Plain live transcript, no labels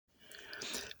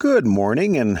Good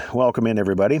morning and welcome in,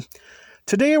 everybody.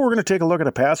 Today we're going to take a look at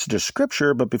a passage of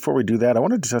Scripture, but before we do that, I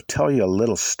wanted to tell you a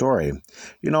little story.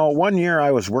 One year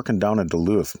I was working down in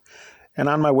Duluth, and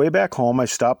on my way back home I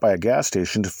stopped by a gas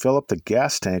station to fill up the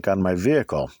gas tank on my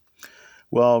vehicle.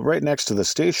 Well, right next to the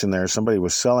station there, somebody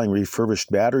was selling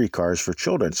refurbished battery cars for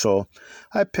children, so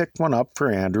I picked one up for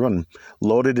Andrew and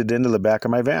loaded it into the back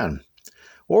of my van.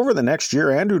 Over the next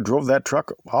year, Andrew drove that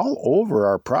truck all over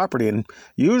our property and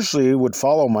usually would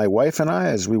follow my wife and I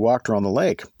as we walked around the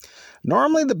lake.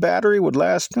 Normally, the battery would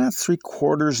last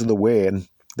 3/4 of the way, and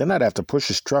then I'd have to push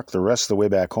his truck the rest of the way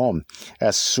back home.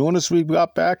 As soon as we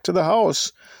got back to the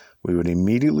house, we would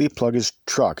immediately plug his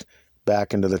truck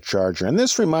back into the charger. And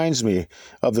this reminds me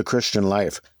of the Christian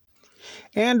life.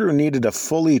 Andrew needed a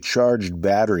fully charged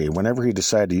battery whenever he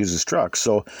decided to use his truck,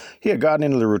 so he had gotten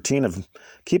into the routine of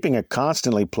keeping it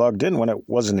constantly plugged in when it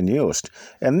wasn't in use.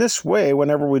 And this way,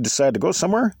 whenever we decided to go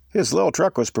somewhere, his little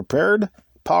truck was prepared,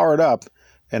 powered up,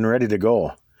 and ready to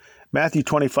go. Matthew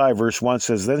 25 verse 1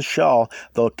 says, "Then shall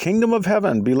the kingdom of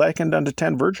heaven be likened unto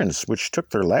 10 virgins, which took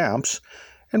their lamps,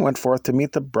 and went forth to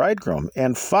meet the bridegroom.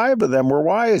 And 5 of them were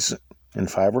wise,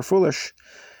 and 5 were foolish.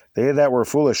 They that were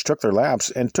foolish took their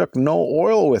lamps, and took no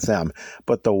oil with them.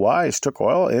 But the wise took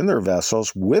oil in their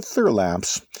vessels with their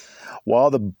lamps.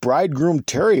 While the bridegroom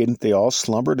tarried, they all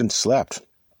slumbered and slept.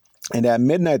 And at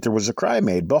midnight there was a cry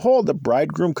made, Behold, the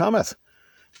bridegroom cometh.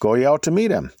 Go ye out to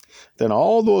meet him. Then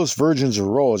all those virgins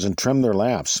arose and trimmed their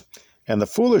lamps. And the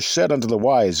foolish said unto the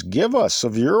wise, Give us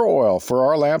of your oil, for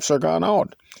our lamps are gone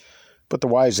out. But the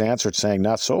wise answered, saying,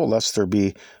 Not so, lest there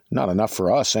be not enough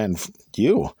for us and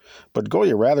you. But go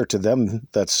ye rather to them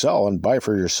that sell, and buy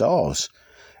for yourselves.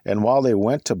 And while they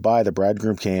went to buy, the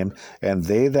bridegroom came, and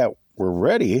they that were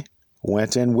ready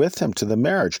went in with him to the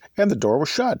marriage, and the door was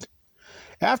shut.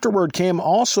 Afterward came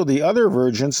also the other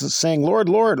virgins, saying, Lord,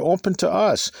 Lord, open to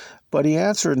us. But he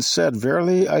answered and said,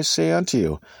 Verily I say unto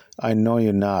you, I know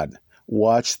you not.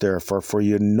 Watch therefore, for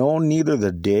you know neither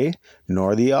the day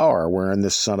nor the hour wherein the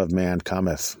Son of Man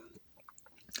cometh."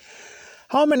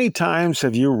 How many times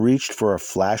have you reached for a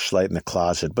flashlight in the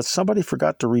closet, but somebody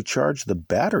forgot to recharge the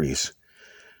batteries?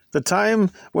 The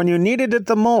time when you needed it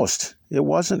the most, it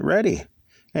wasn't ready,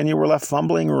 and you were left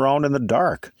fumbling around in the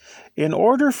dark. In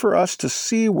order for us to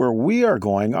see where we are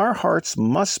going, our hearts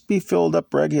must be filled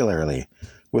up regularly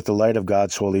with the light of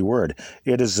God's holy word.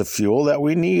 It is the fuel that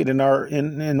we need in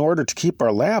order to keep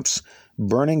our lamps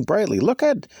burning brightly. Look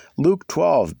at Luke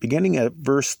 12, beginning at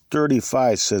verse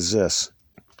 35, says this,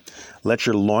 Let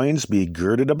your loins be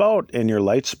girded about, and your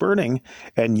lights burning,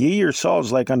 and ye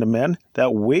yourselves like unto men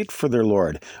that wait for their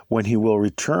Lord, when he will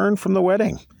return from the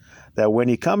wedding, that when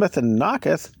he cometh and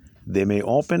knocketh, they may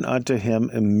open unto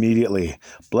him immediately.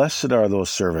 Blessed are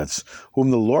those servants, whom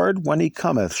the Lord, when he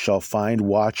cometh, shall find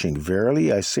watching.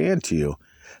 Verily I say unto you,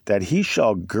 that he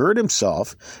shall gird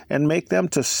himself, and make them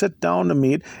to sit down to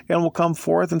meat, and will come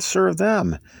forth and serve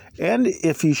them. And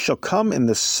if he shall come in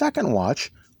the second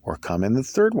watch, or come in the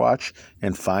third watch,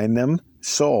 and find them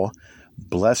so,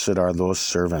 blessed are those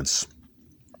servants.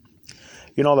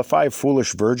 The 5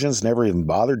 foolish virgins never even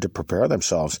bothered to prepare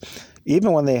themselves,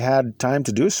 even when they had time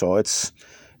to do so. It's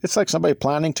like somebody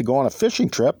planning to go on a fishing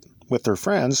trip with their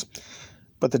friends,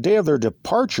 but the day of their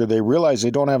departure, they realize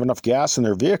they don't have enough gas in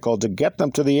their vehicle to get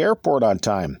them to the airport on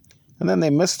time, and then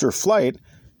they miss their flight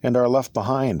and are left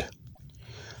behind.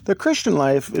 The Christian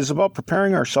life is about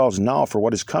preparing ourselves now for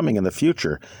what is coming in the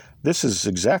future. This is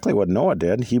exactly what Noah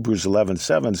did. Hebrews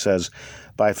 11:7 says,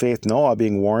 By faith Noah,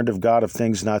 being warned of God of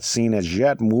things not seen as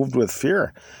yet, moved with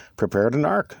fear, prepared an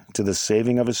ark to the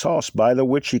saving of his house, by the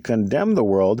which he condemned the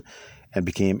world, and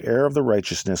became heir of the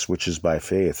righteousness which is by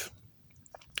faith.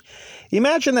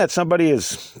 Imagine that somebody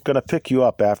is going to pick you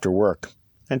up after work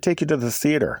and take you to the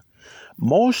theater.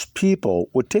 Most people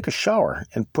would take a shower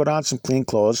and put on some clean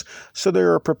clothes so they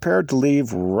were prepared to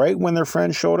leave right when their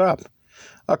friend showed up.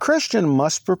 A Christian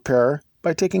must prepare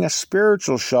by taking a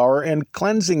spiritual shower and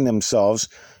cleansing themselves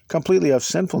completely of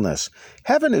sinfulness.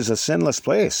 Heaven is a sinless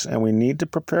place, and we need to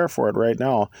prepare for it right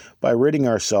now by ridding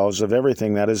ourselves of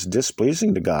everything that is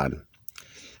displeasing to God.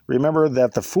 Remember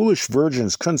that the foolish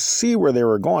virgins couldn't see where they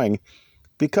were going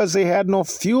because they had no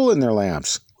fuel in their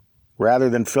lamps.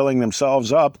 Rather than filling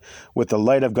themselves up with the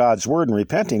light of God's word and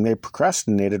repenting, they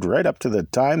procrastinated right up to the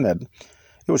time that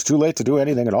it was too late to do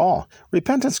anything at all.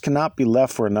 Repentance cannot be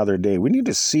left for another day. We need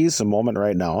to seize the moment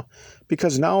right now,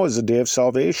 because now is the day of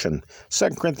salvation. 2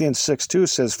 Corinthians 6:2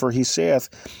 says, For he saith,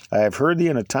 I have heard thee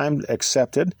in a time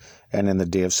accepted, and in the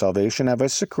day of salvation have I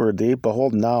succored thee.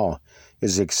 Behold, now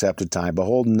is the accepted time.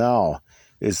 Behold, now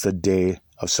is the day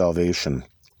of salvation.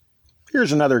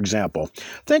 Here's another example.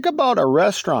 Think about a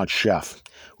restaurant chef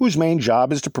whose main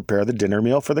job is to prepare the dinner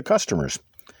meal for the customers.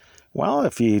 Well,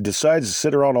 if he decides to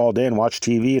sit around all day and watch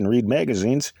TV and read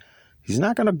magazines, he's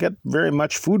not going to get very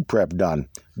much food prep done.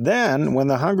 Then, when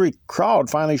the hungry crowd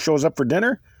finally shows up for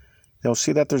dinner, they'll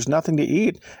see that there's nothing to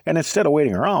eat, and instead of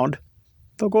waiting around,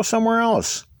 they'll go somewhere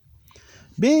else.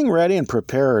 Being ready and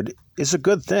prepared is a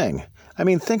good thing. I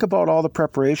mean, think about all the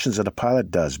preparations that a pilot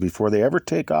does before they ever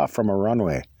take off from a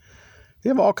runway. They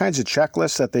have all kinds of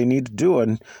checklists that they need to do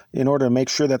in order to make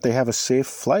sure that they have a safe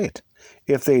flight.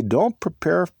 If they don't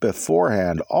prepare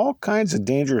beforehand, all kinds of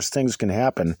dangerous things can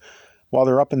happen while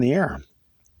they're up in the air.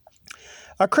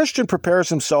 A Christian prepares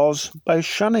themselves by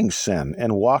shunning sin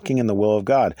and walking in the will of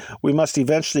God. We must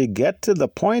eventually get to the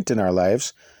point in our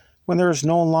lives when there is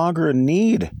no longer a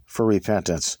need for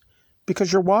repentance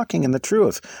because you're walking in the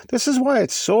truth. This is why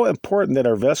it's so important that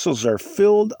our vessels are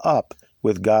filled up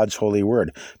with God's holy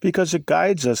word, because it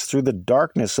guides us through the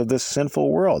darkness of this sinful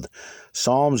world.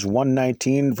 Psalms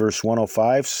 119 verse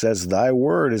 105 says, "Thy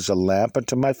word is a lamp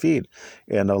unto my feet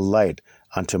and a light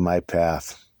unto my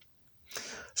path."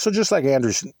 So just like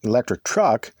Andrew's electric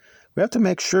truck, we have to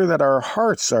make sure that our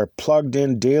hearts are plugged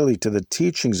in daily to the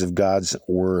teachings of God's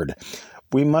word.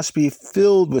 We must be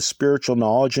filled with spiritual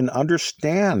knowledge and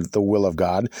understand the will of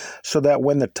God so that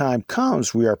when the time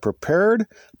comes, we are prepared,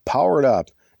 powered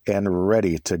up, and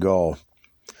ready to go.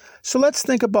 So let's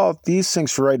think about these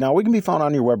things for right now. We can be found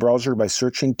on your web browser by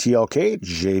searching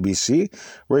tlkjbc,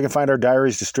 where you can find our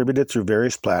diaries distributed through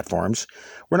various platforms.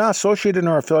 We're not associated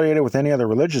nor affiliated with any other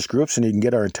religious groups, and you can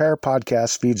get our entire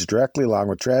podcast feeds directly along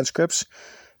with transcripts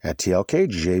at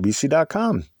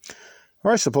tlkjbc.com.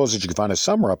 Or I suppose that you can find us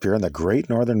somewhere up here in the great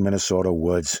northern Minnesota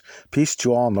woods. Peace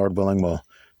to all, and Lord willing, we'll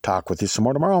talk with you some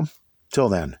more tomorrow. Till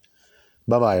then,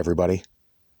 bye-bye, everybody.